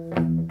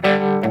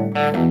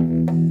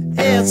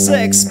 It's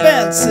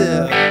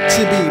expensive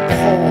to be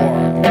poor.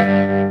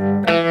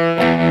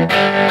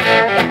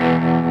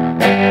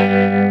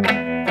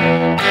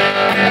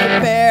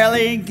 You're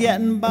barely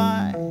getting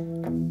by.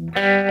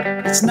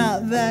 It's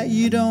not that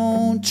you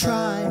don't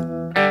try.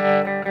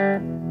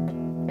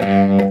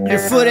 Your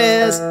foot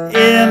is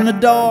in the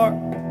door,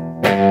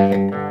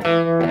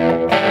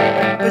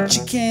 but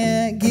you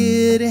can't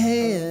get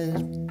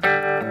ahead.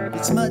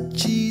 It's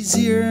much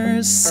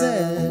easier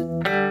said.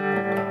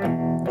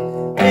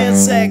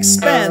 It's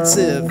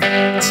expensive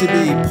to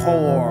be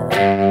poor.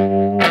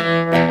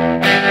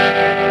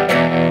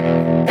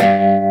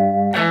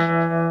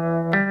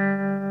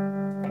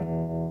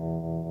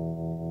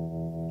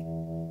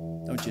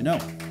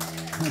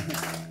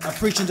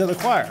 preaching to the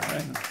choir,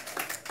 right?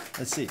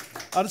 Let's see.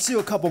 I'll just do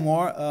a couple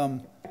more.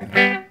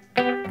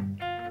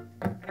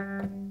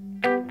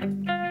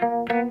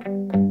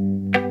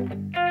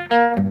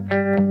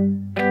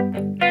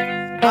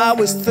 I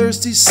was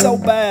thirsty so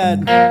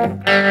bad,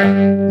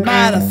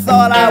 might have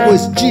thought I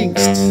was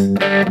jinxed.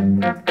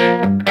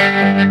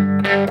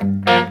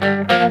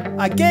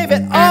 I gave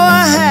it all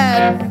I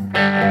had,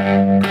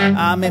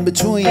 I'm in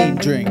between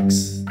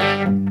drinks.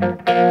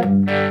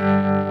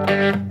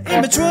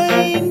 In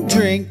between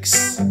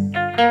drinks,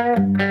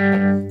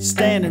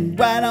 standing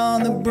right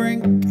on the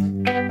brink,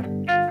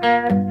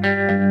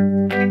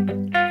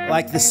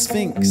 like the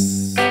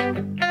Sphinx.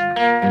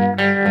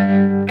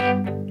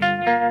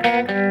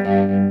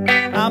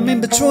 I'm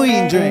in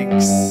between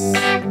drinks.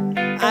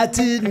 I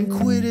didn't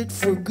quit it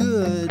for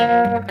good,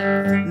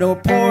 nor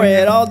pour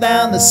it all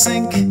down the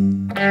sink.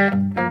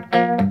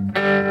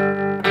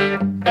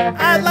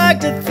 I'd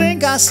like to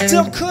think I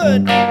still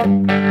could.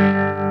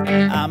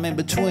 I'm in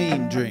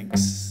between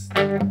drinks.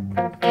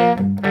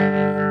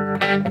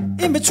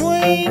 In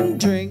between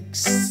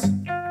drinks,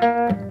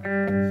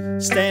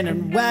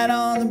 standing right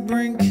on the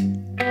brink,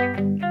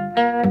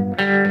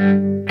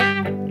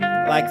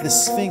 like the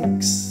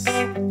Sphinx.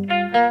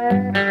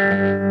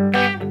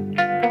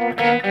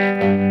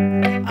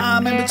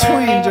 I'm in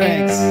between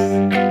drinks.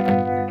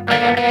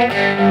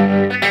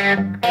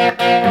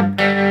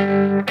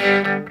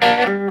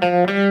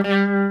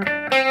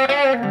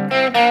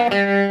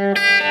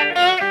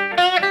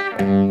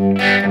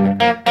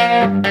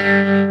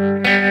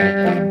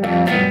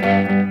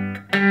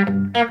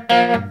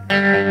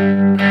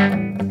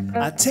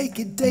 I take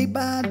it day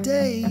by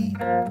day,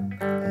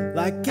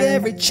 like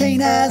every chain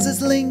has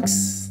its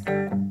links.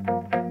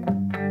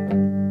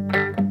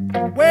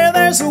 Where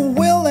there's a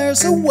will,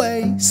 there's a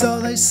way, so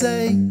they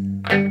say.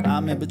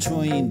 I'm in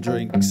between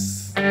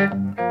drinks.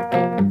 In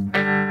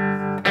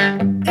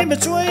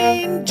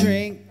between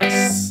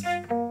drinks,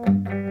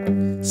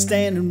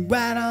 standing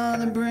right on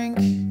the brink,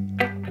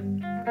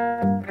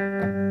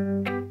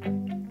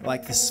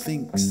 like the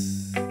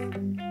Sphinx.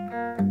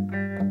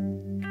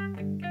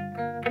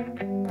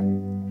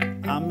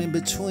 I'm in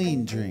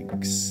between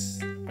drinks.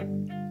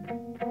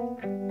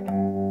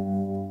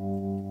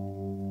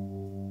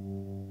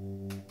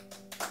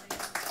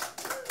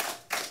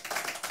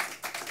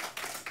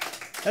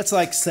 That's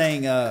like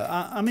saying,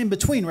 I'm in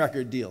between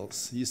record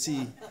deals. You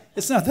see,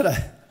 it's not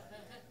that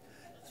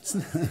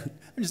I'm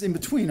just in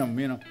between them,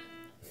 you know.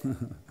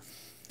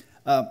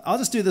 I'll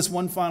just do this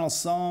one final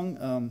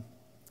song.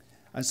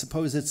 I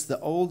suppose it's the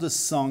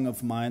oldest song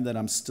of mine that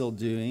I'm still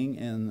doing,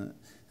 and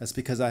that's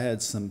because I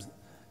had some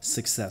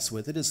success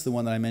with it. It's the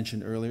one that I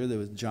mentioned earlier. That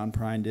was John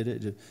Prine did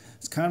it.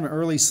 It's kind of an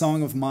early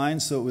song of mine,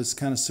 so it was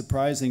kind of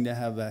surprising to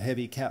have a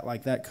heavy cat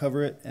like that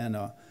cover it, and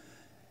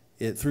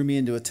it threw me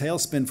into a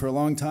tailspin for a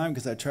long time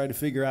because I tried to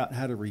figure out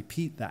how to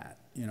repeat that,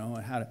 you know,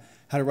 and how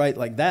to write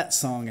like that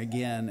song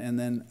again. And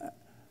then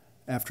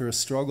after a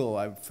struggle,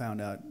 I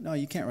found out, no,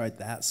 you can't write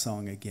that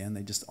song again.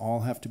 They just all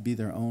have to be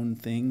their own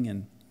thing,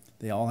 and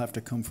they all have to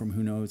come from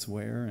who knows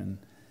where. And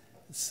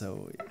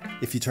so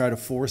if you try to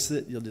force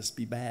it, you'll just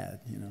be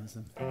bad, you know.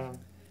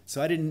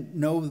 So I didn't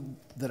know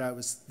that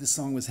this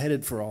song was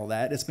headed for all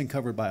that. It's been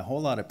covered by a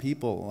whole lot of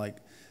people, like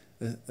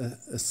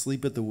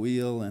Asleep at the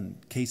Wheel and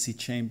Casey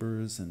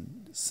Chambers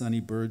and Sonny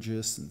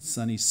Burgess and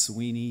Sonny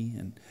Sweeney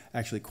and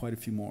actually quite a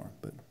few more,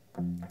 but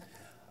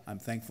I'm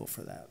thankful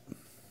for that.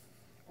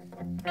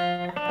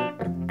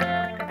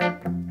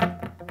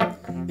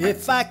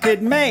 If I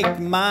could make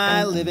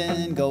my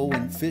living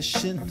going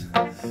fishing,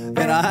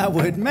 then I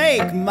would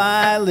make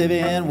my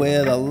living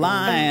with a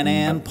line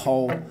and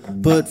pole.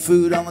 Put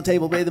food on the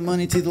table, pay the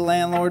money to the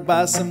landlord,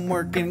 buy some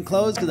working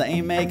clothes, cause I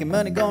ain't making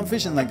money going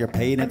fishing like they're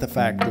paid at the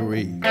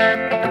factory.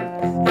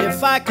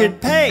 If I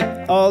could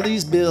pay all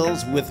these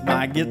bills with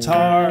my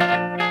guitar,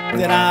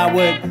 then I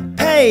would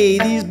pay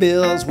these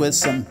bills with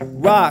some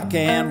rock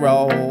and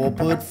roll.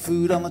 Put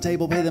food on the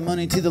table, pay the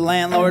money to the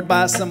landlord,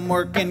 buy some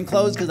working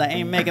clothes, cause I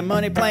ain't making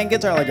money playing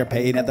guitar like they're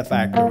paid at the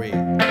factory.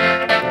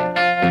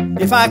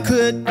 If I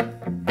could,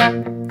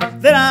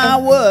 then I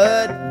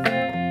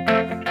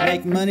would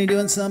make money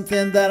doing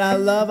something that I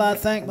love. I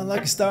thank my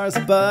lucky stars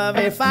above.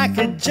 If I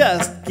could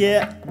just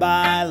get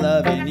by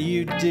loving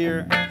you,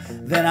 dear,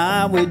 then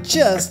I would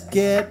just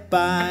get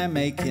by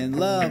making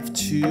love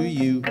to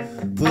you.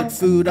 Put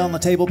food on the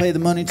table, pay the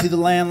money to the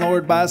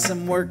landlord, buy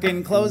some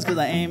working clothes, cause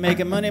I ain't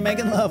making money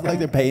making love like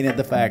they're paying at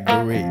the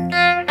factory.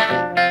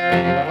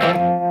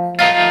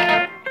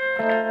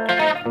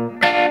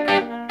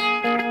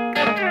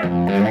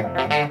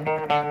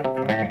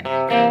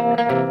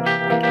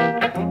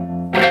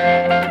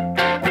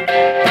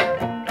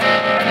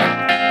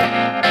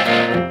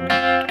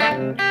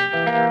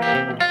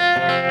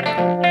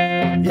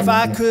 If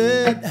I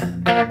could,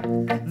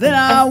 then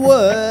I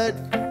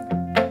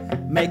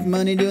would make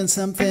money doing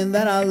something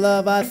that I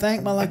love. I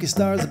thank my lucky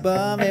stars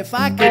above. If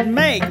I could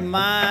make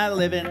my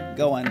living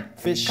going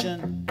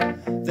fishing,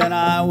 Then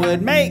I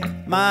would make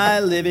my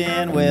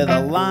living with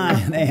a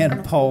line and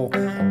a pole.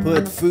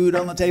 Put food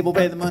on the table,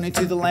 pay the money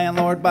to the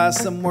landlord, buy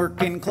some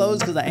working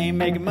clothes, cause I ain't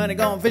making money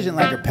going fishing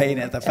like you're paid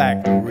at the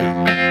factory.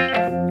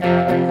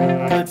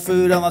 Put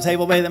food on the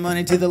table, pay the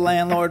money to the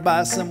landlord,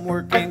 buy some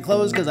working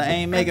clothes, cause I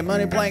ain't making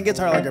money playing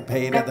guitar like you're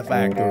paid at the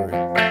factory.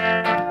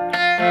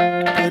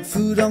 Put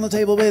food on the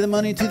table, pay the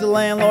money to the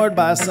landlord,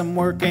 buy some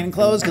working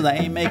clothes, cause I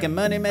ain't making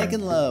money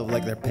making love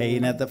like they're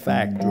paying at the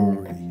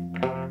factory.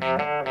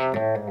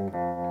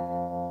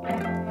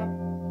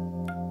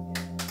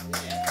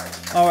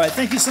 All right,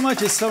 thank you so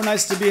much. It's so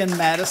nice to be in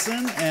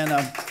Madison, and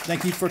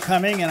thank you for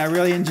coming, and I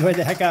really enjoyed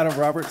the heck out of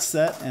Robert's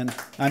set, and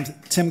I'm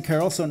Tim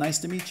Carroll, so nice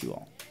to meet you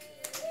all.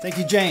 Thank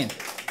you, Jane.